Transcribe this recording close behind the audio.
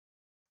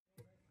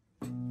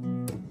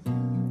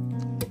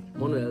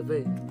Want to help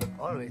me?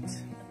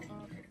 Always.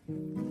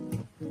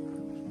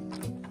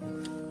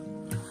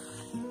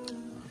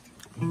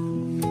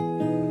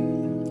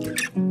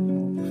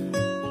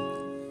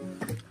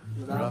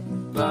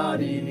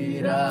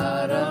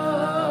 Ra-ba-dee-dee-da-da,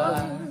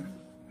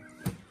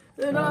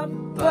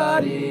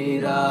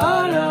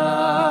 ra-ba-dee-da-da,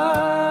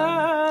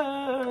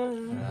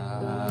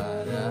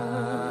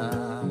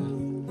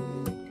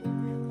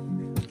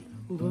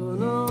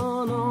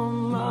 बनाउन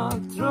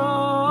मात्र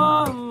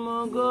म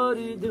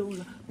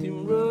गरिदेऊला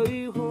तिम्रै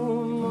हुँ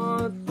म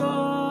त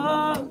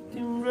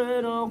तिम्रै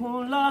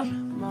रहूँला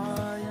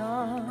माया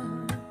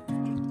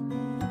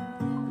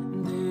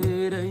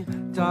धेरै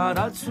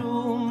टाढा छु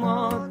म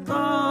त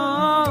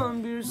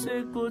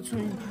बिर्सेको छु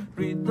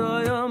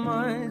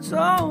हृदयमै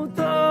छौ त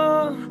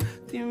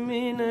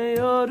तिमी नै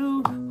अरू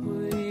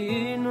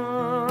होइन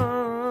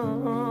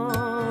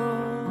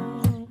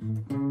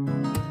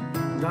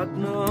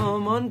ढाक्न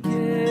मन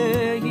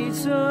केही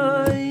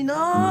छैन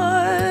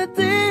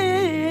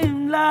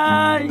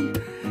तिमीलाई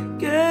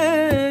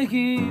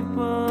केही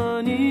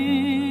पनि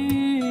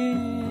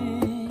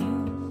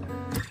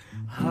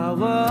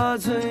हावा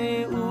झैँ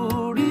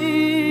उडी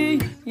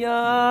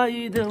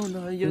आइदेऊ न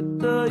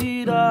यतै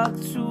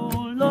राख्छु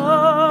ल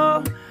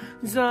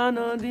जान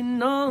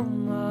दिन्न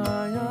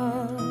माया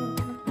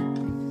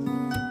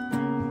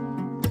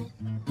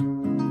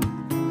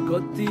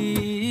कति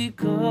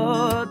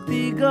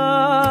कति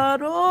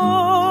गाह्रो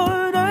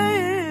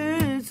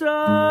रहेछ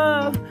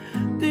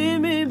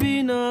तिमी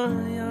बिना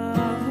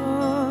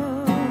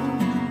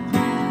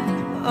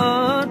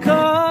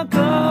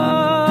आँखाका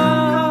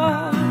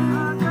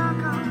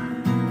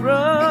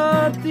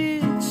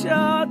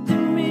प्रतीक्षा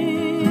तिमी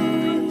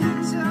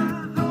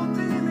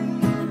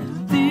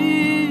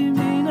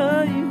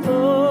नै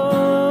हो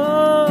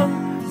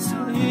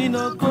छैन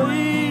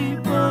कोही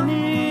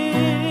पनि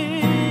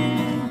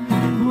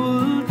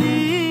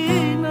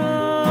भुल्दिन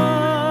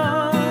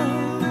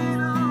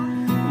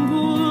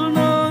भुल्न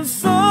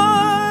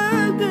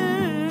सक्दिन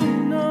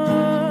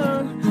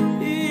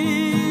यी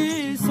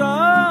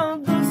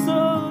शब्द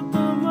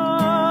शब्दमा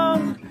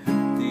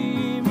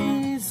तिमी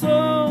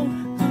छौ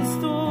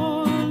जस्तो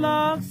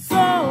लाग्छ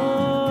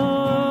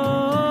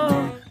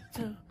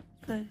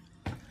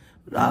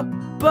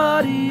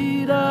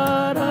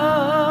Ra-ba-dee-da-da,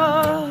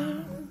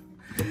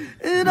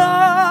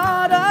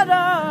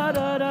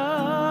 da-da-da-da-da,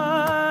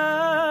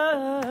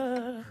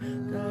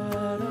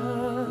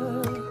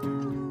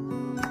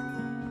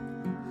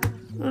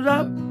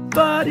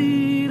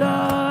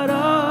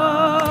 Ra-ba-dee-da-da,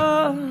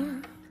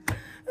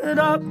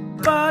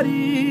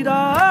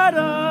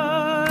 Ra-ba-dee-da-da.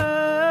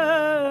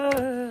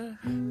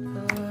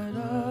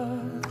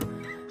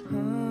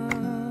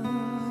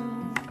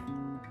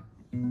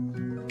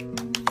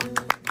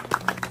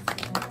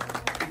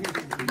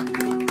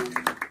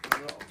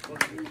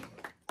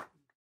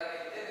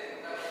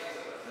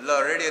 L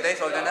ready हुँदै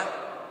सबजना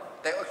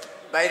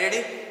भाइ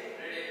रेडी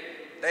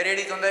दाइ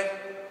रेडी चन्दै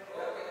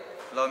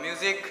ल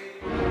म्युजिक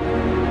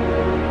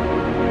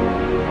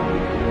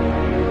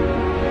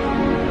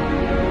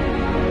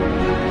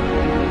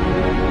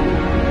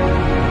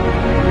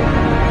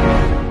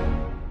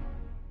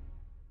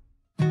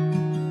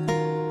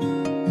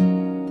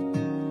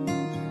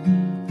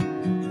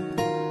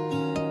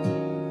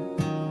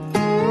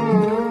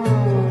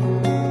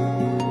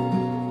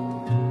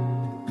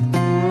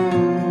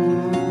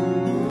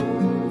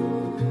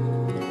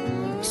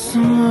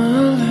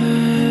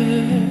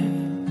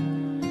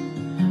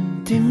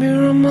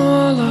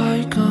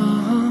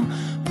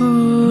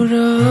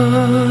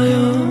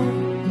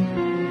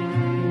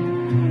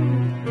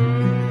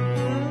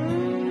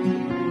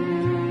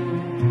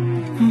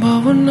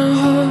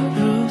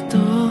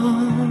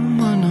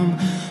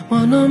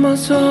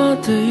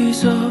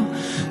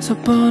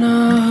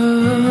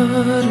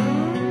सपनाहरू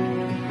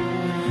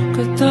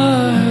कता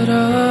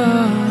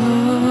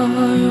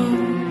हरायो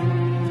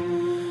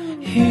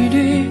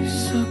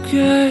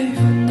हिँडिसके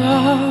भन्दा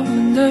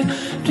भन्दै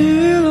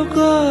ढिलो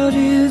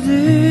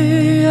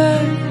गरिदिए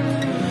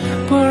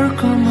पर्ख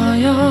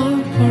माया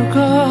पर्ख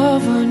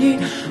भनी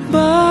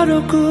बारो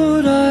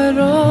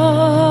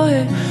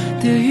कुराइरहे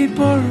त्यही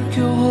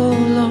पर्ख्यो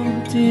होला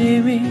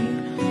तिमी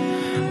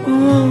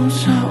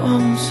आउँछ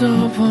आउँछ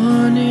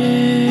भने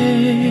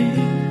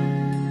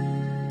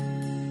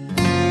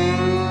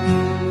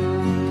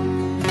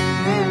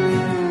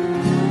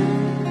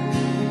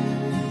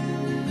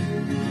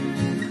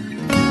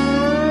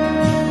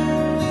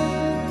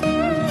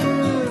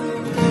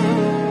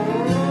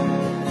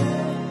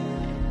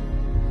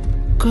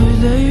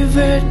कहिले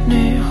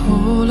भेट्ने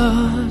होला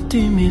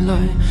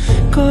तिमीलाई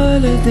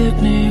कहिले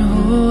देख्ने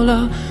होला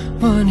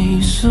भनी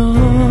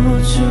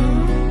सोच्छु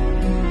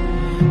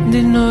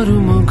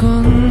दिनहरुमा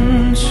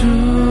गन्छु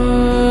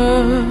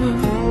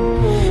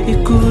यी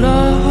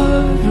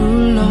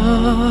कुराहरूलाई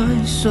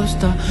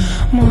सोच्दा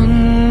मन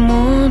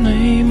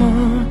मनैमा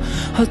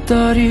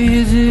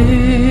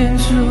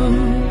हतारिदिन्छु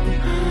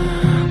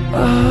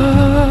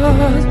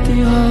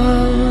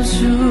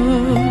आत्तिहाल्छु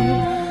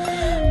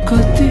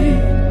कति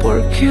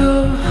पर्ख्यो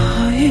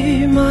है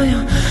माया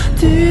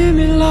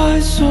तिमीलाई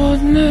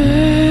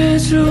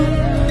सोध्नेछु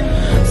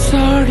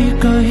साडी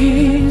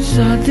कहीँ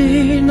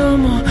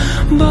जादिनमा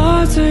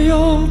बाजा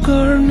यो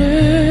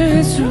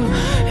गर्नेछु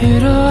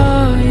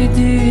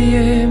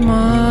हेराइदिए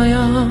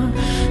माया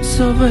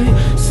सबै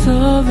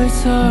सबै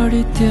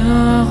साडी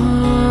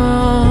त्यहाँ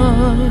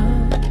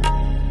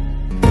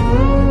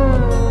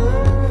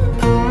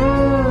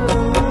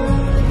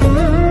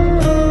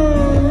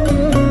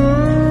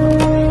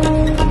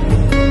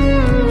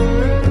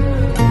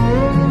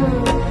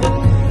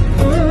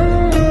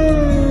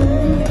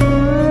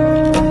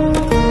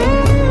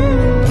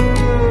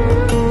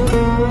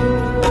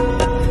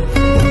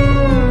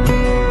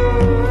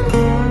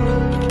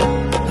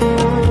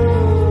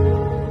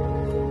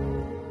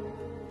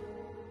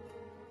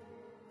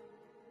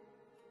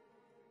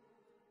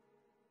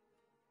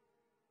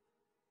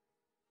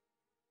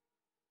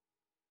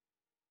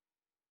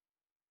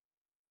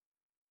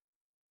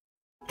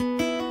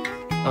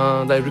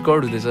दाइ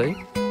रेकर्ड हुँदैछ है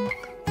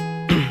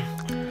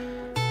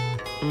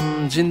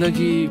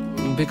जिन्दगी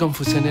बेकम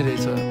फुस्से नै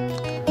रहेछ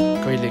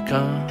कहिले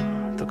कहाँ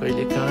त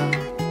कहिले कहाँ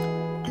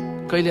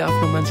कहिले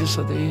आफ्नो मान्छे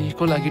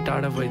सधैँको लागि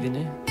टाढा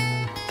भइदिने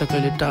त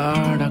कहिले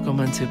टाढाको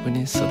मान्छे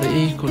पनि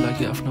सधैँको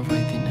लागि आफ्नो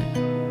भइदिने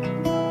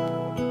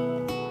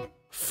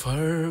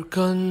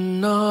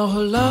फर्कन्न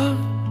होला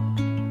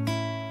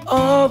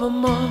अब म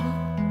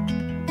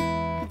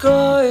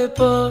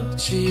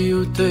गएपछि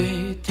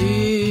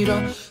उतैतिर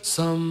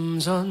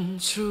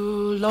सम्झन्छु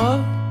ल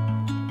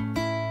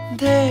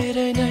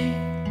धेरै नै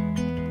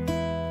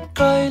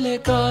कहिले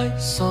काहीँ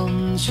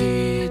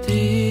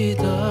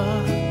सम्झिदिँदा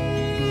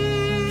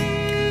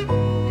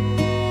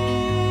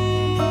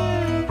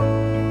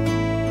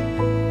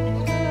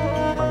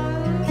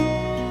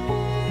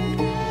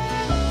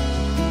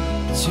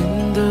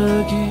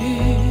जिन्दगी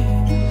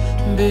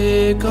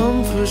बेकम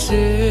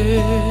फुसे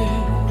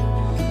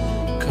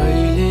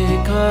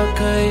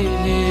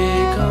कहिले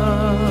का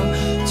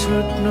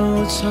छुट्नु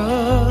छ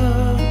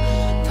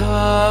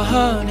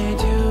थाहा नै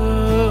थियो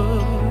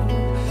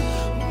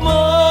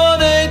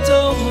मनै त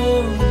हो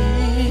नि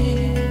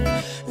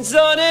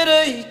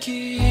जानेरै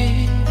कि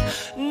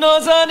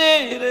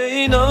नजानेरै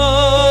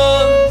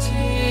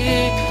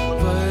नजिक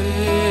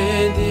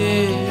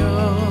भइदियो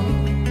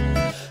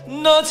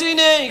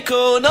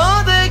नचिनेको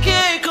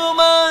नदेखेको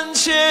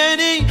मान्छे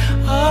नि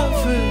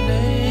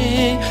आफ्नै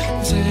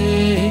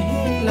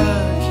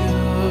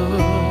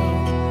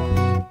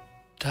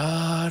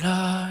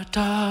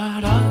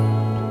टाढा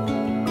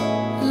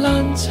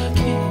लान्छ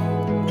कि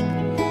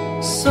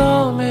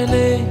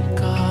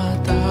समेलेका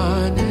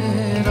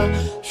तानेर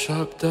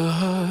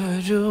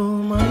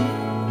शब्दहरूमा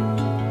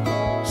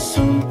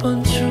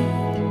सुम्पन्छु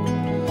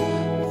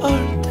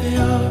अर्धै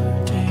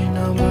अर्धै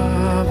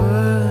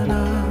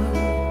भावना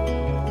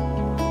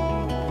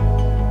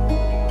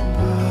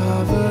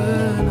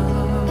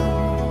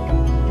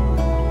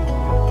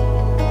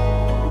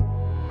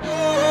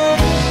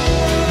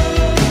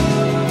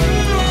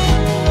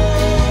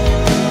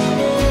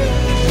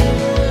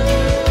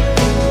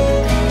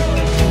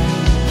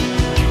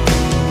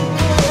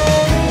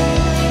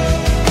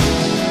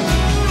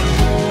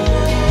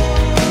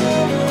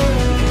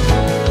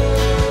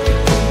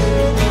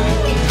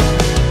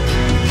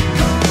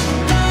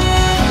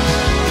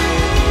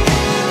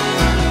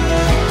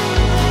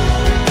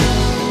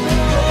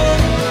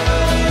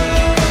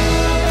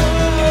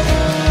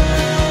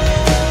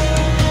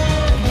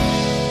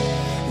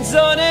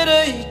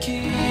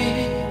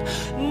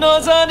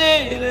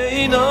नजानेरै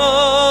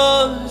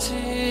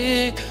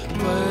नजिक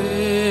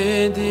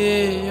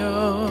भइदियो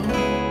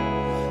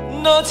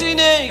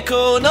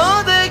नचिनेको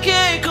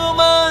नदेखेको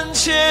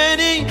मान्छे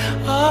नि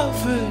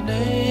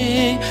आफ्नै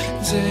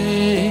झै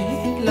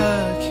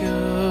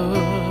लाग्यो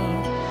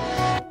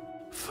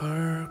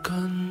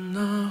फर्कन्न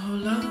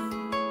होला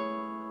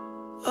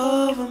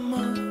अब म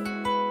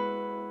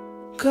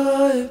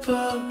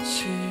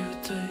गएपछि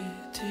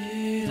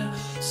उतैतिर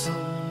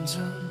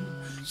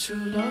सम्झन्छु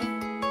ल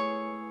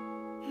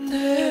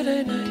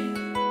धेरै नै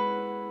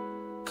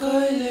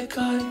कहिले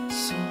काहीँ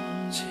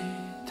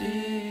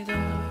सम्झिदिँदा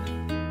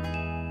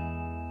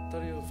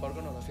तर यो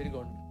फर्कन होला फेरि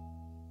गर्नु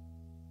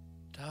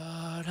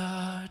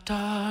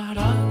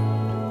टाढा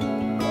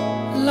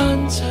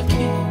लान्छ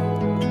कि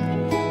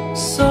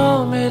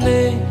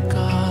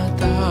समेलेका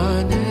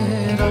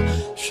तानेर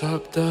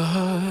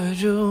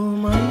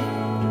शब्दहरूमा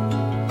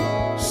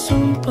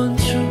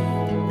सुम्पन्छु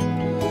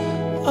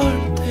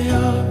अर्धै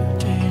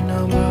अर्धै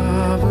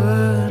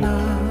भावना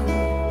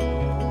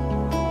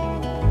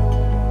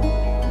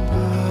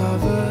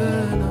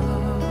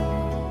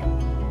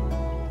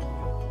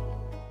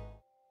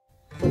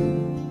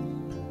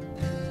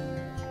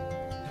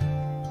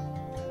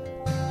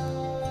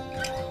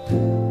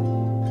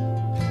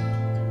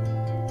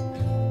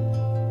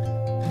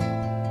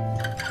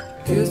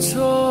के छ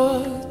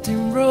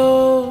तिम्रो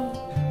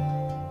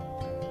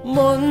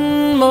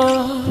मनमा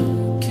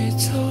के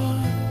छ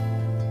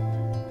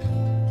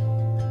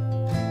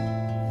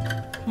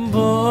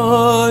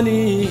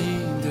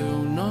भनिदेऊ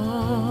न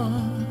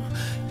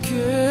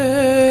के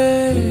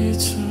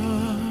छ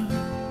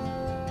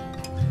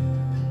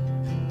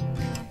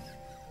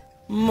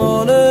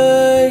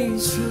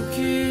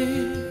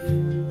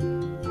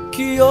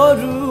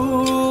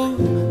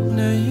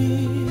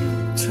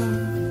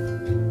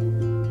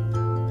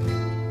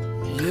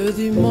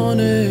यदि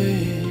मनै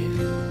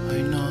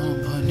होइन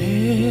भने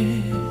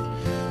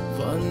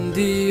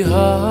भन्दिहाल्न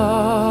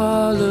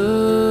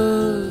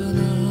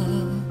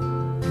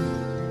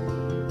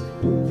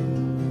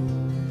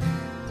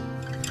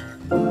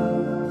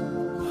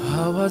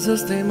हावा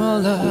जस्तै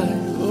मलाई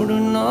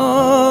उड्न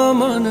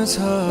मन छ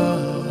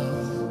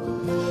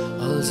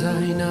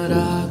अल्झाइ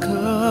नराख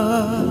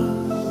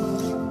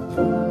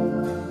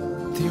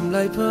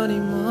तिमीलाई पनि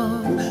म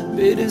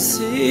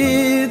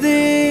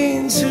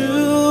बिर्सिदिन्छु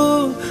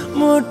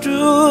मुटु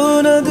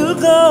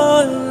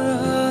नदुखाइराख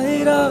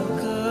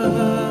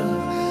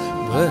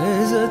भए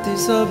जति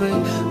सबै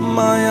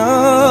माया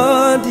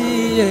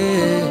दिए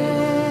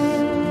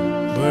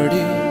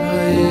बढी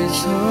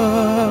भएछ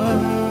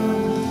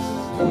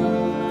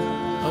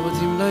अब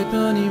तिमीलाई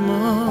पनि म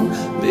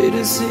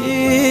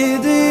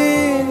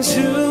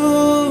बिर्सिदिन्छु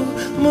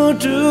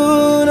मुटु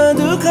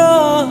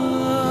नदुखाइराख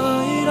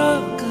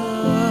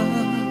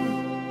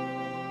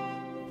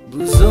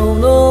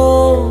बुझाउन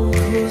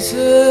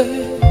खोजे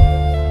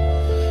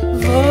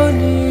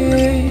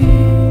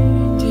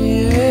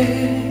भनिदिए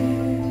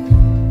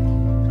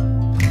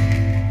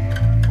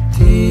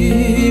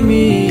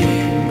तिमी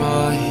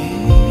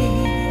बाहेक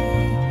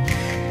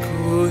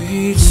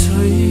कोही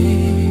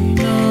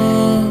छैन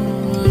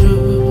र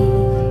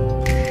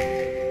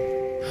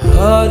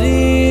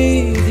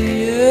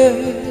हारिदिए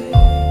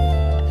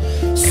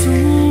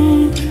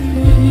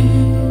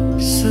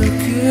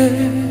सुम्पिसके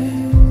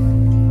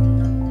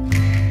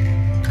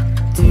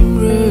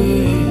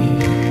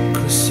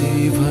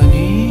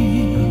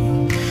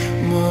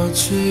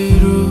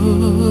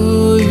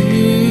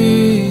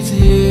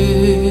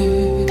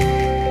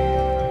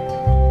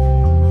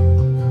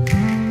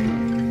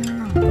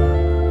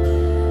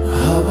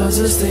हावा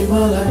जस्तै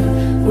मलाई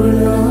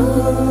उड्न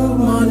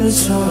मन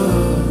छ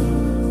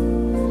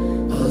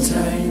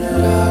अल्झाइ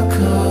नराख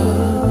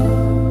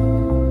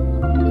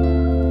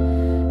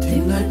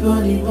तिमीलाई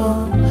पनि म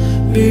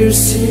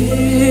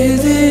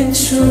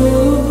बिर्सिदिन्छु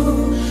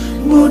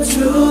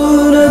मुटु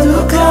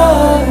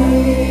नदुखाइराख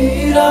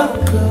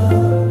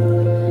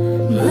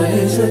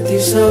भए जति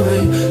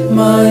सबै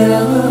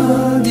माया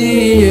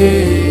दिए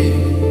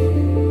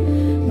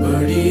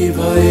बढी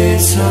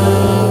भएछ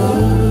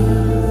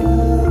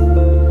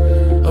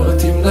अब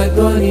तिमीलाई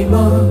पनि म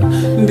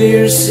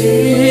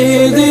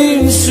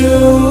बिर्सिदिन्छु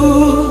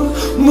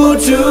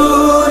मुटु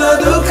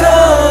नदुखाइराख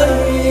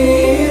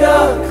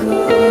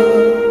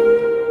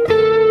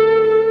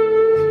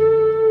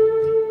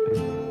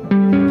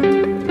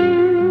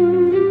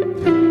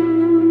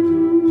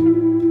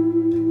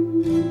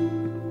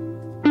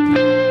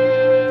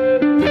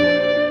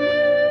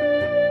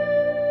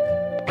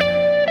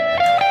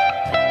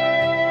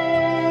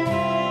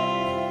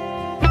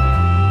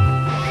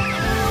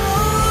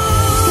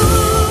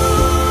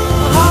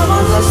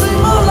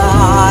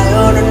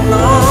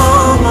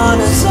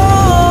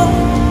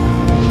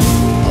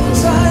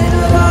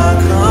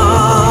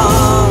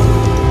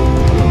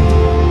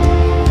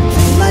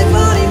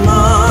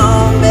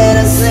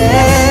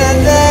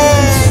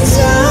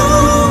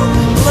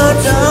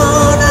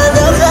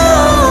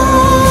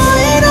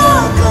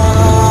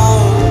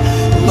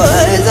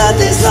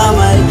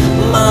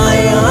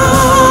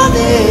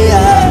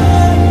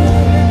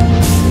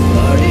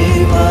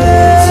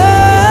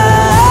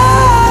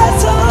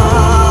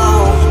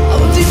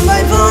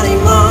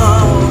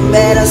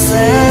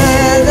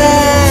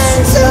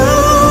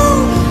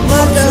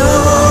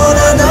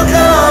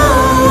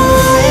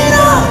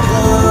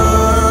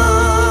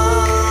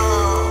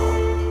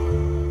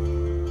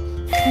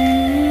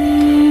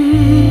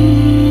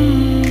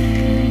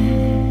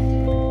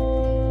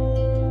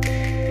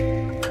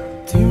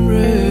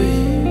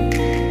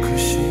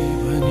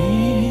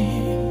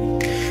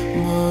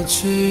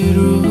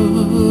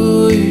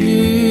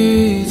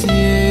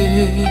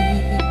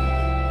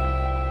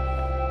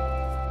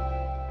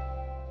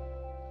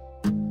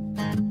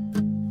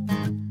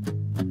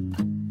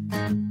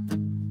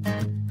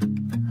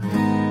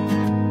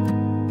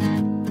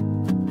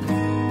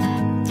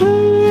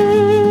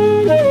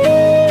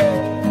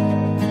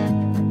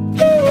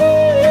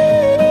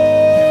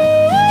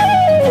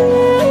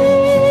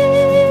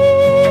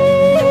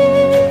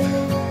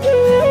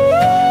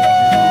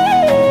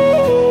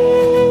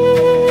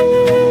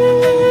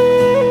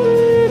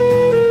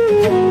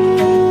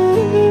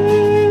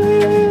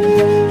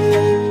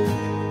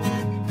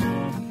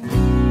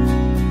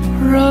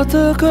रात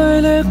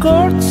कहिले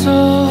कट्छ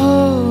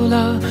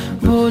होला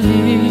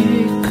भोलि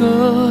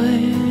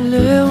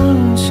कहिले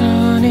हुन्छ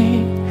नि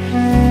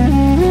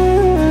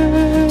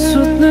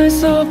सुत्नै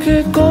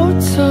सकेको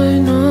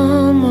छैन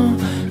म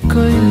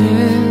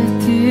कहिले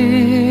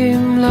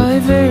तिमीलाई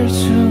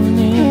भेट्छु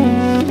नि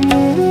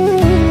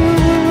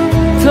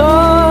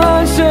थाहा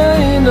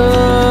छैन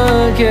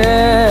के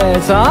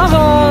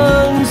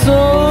चाहन्छौ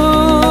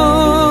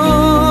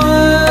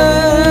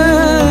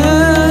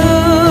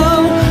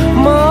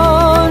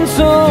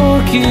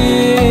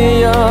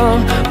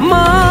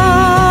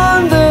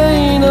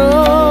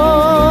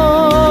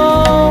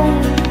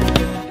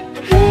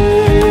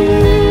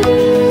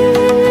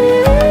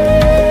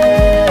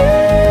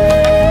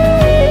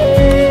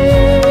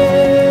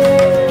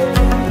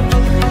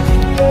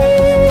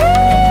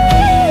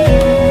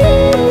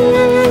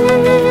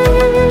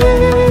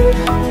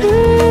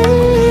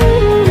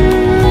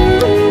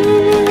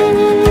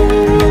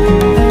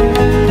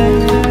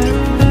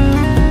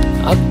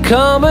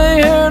आँखामै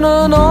हेर्न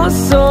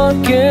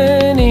नसके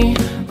नि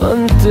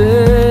अन्त्य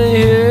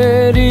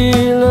हेरी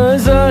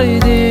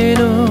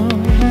लजाइदिनु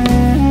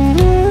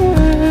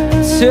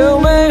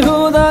छेउमै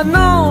हुँदा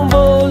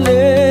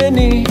नबोले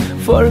नि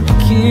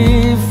फर्की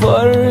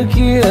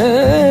फर्की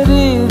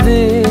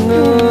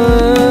हेरिदिनु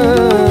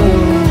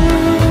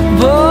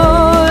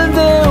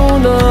बोल्देऊ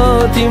न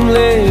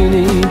तिमीले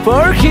नि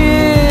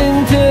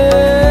पर्खिन्थे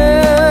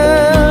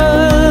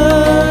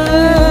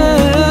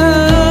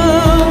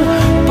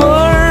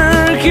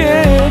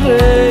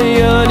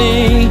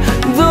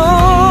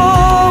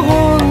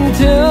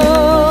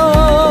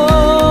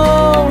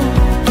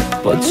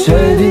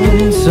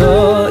पछ्याइदिन्छ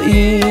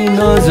यी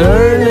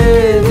नजरले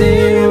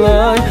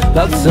तिमीलाई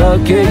लाग्छ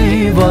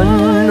केही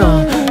भन्न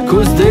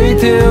खोज्दै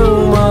थियौ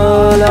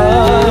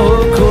मलाई हो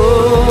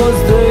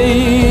खोज्दै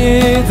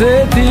थिए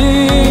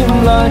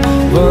तिमीलाई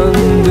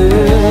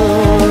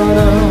भन्देऊ न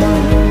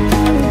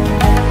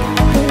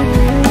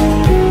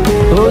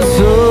हो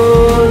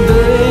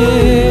सोध्दै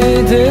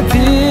थिए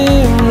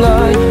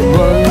तिमीलाई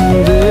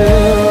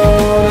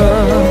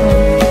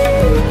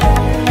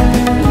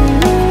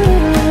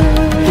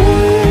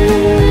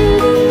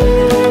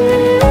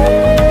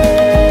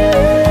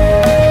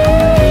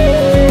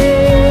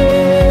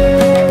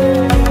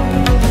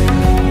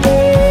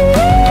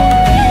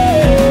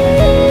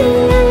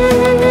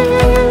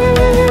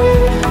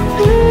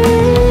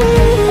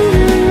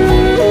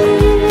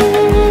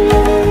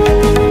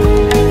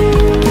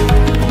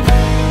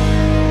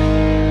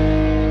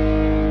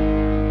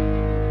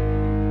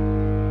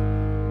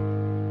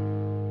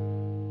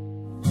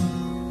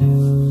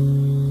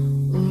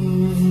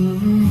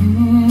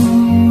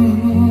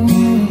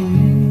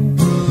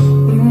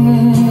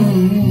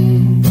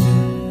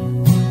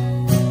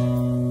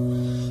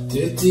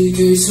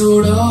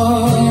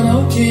छोडान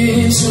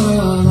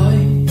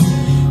केशलाई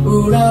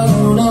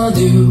उडाउन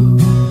देऊ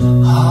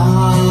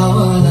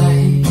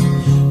हावालाई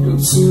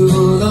डुब्छु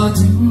होला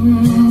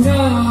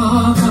तिम्रा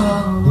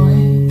आँखामै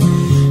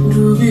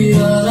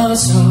डुबिरहन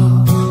छ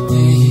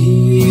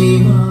यही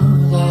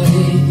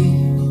मलाई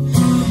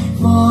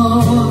म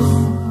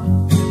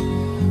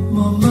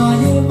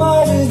माया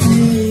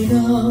मार्दिन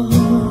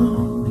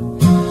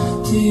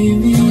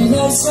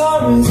तिमीलाई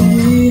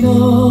सर्दिन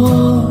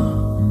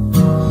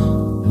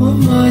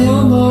माया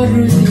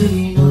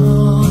मार्दिन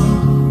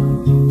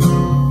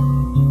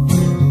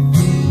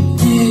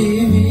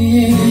तिमी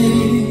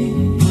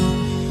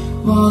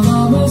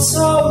मनमा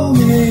छौ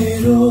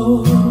मेरो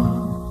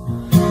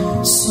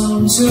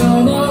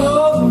सम्झना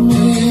हो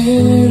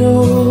मेरो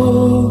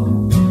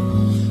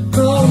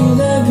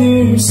कहिले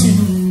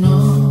बिर्सिन्न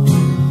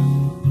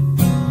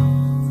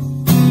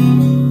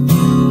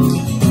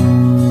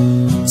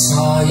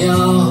छाया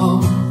हो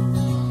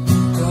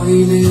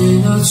कहिले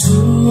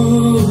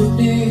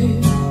नछुट्ने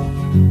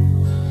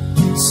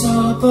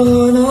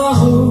सपना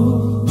हो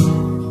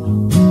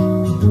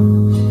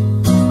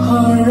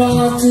हर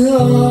रात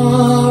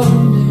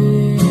आउने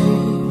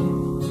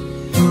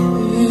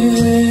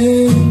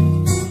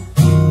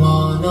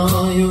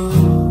मनायो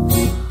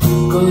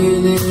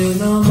कहिले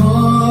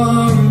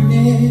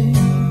नमर्ने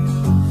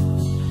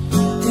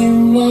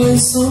तिमीलाई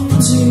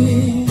सम्झी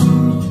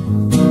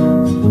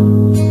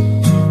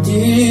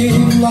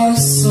तिमीलाई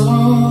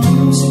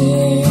सम्झी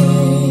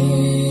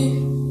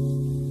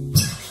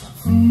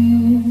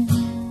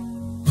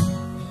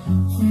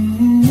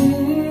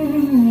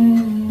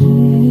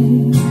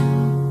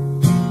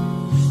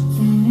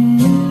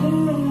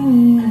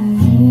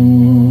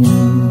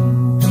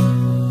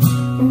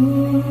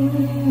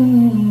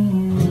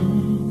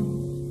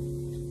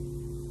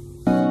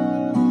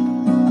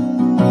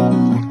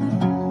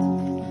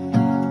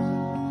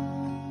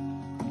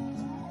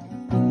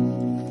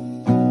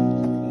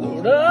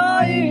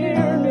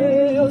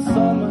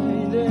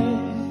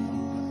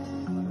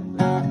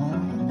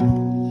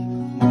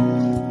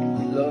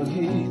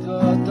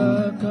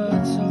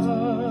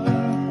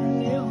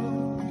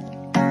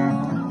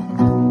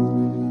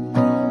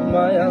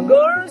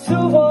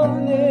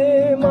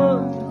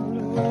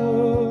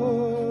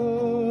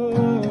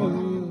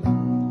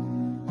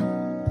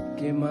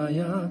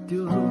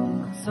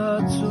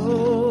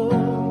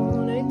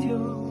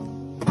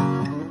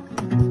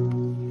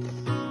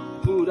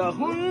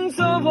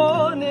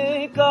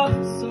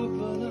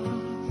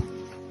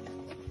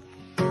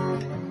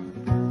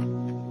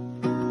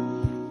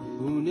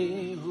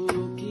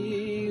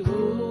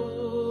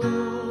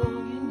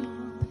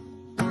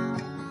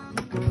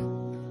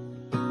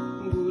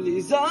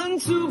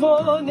जान्छु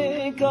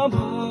भनेका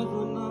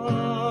भावना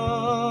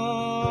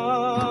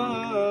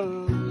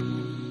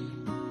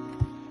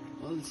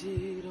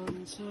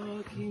अल्झिरहन्छ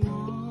कि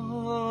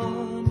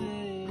मनैमा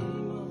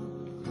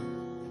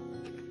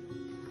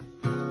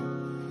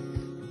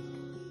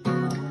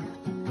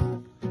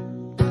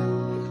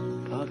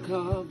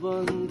आँखा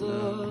बन्द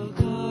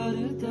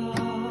गर्दा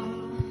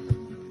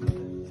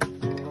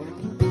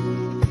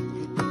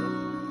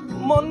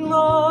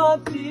मनमा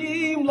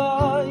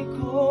तिमीलाई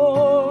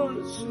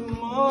खोज्छु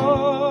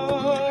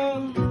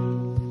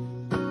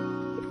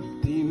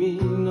तिमी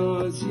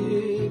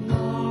नजिक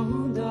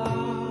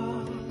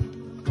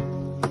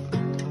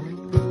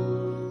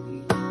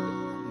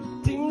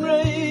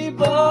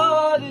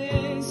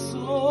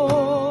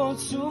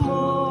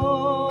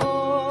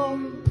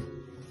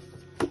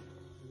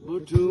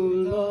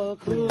डुल्न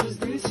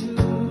खोज्दैछु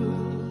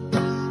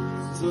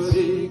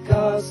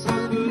चोरेका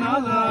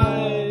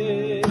सपनालाई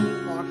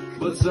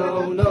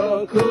बचाउन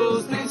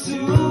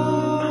खोज्दैछु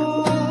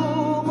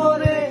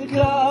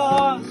मरेका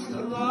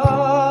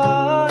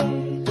आशालाई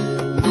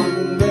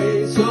मनमै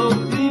छौ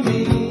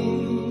तिमी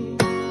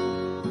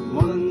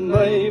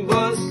मनमै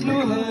बस्नु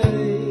है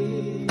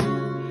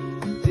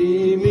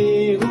तिमी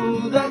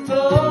हुँदा त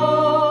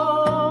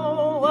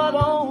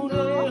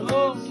हराउने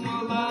हो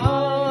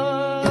मलाई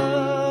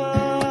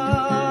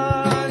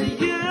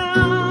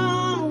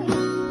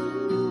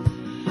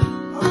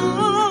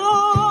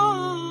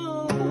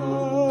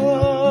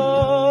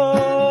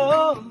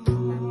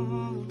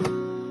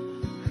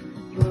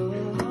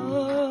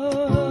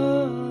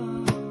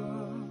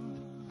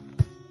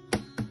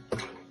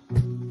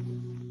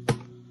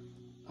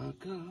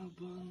आँखा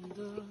बन्द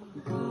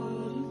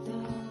गर्दा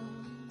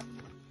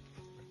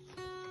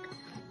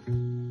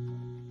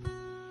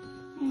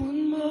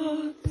मनमा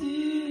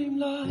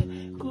तिमीलाई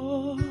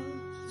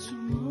खोज्छु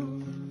म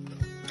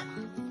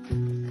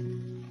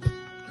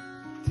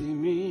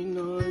तिमी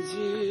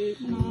नजिक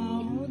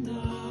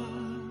नहुँदा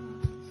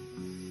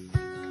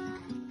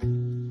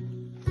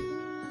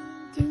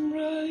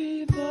तिम्रै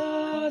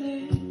बारे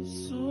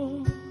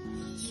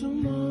सोच्छु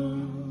म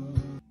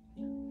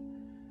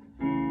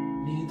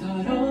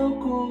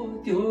निधारको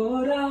त्यो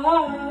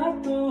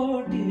रातो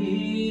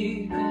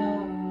टीका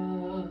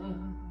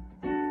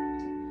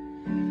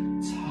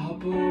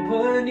छाप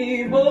बनी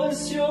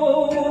बस्यो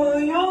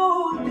यो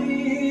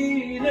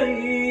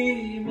दिलैमा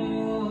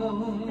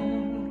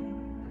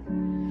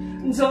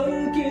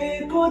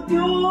झल्केको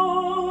त्यो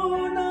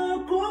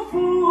नाको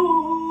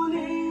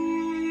फुली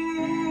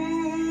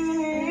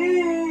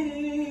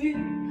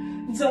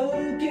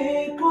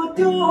झल्केको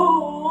त्यो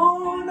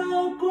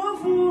नाको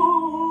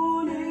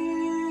फुली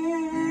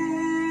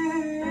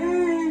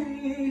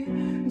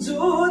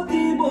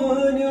ज्योति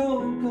बन्यो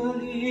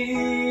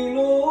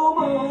कलिलो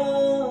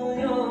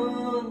मायामा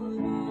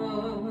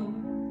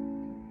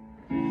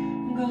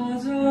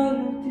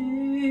गाजलती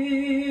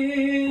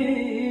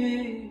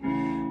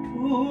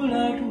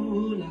ठुला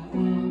ठुला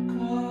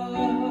आँखा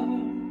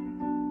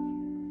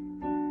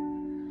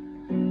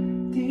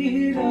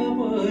तिर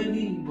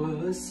पनि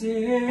बसे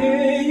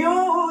यो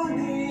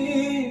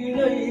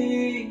दिलैमा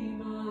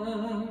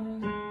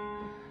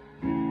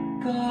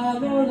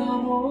कालो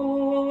लामो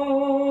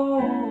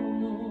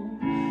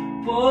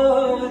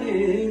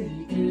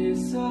परेली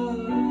केश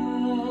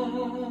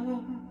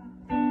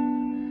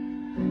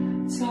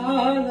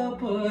छाल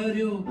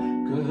पर्यो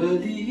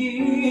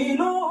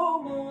कलिलो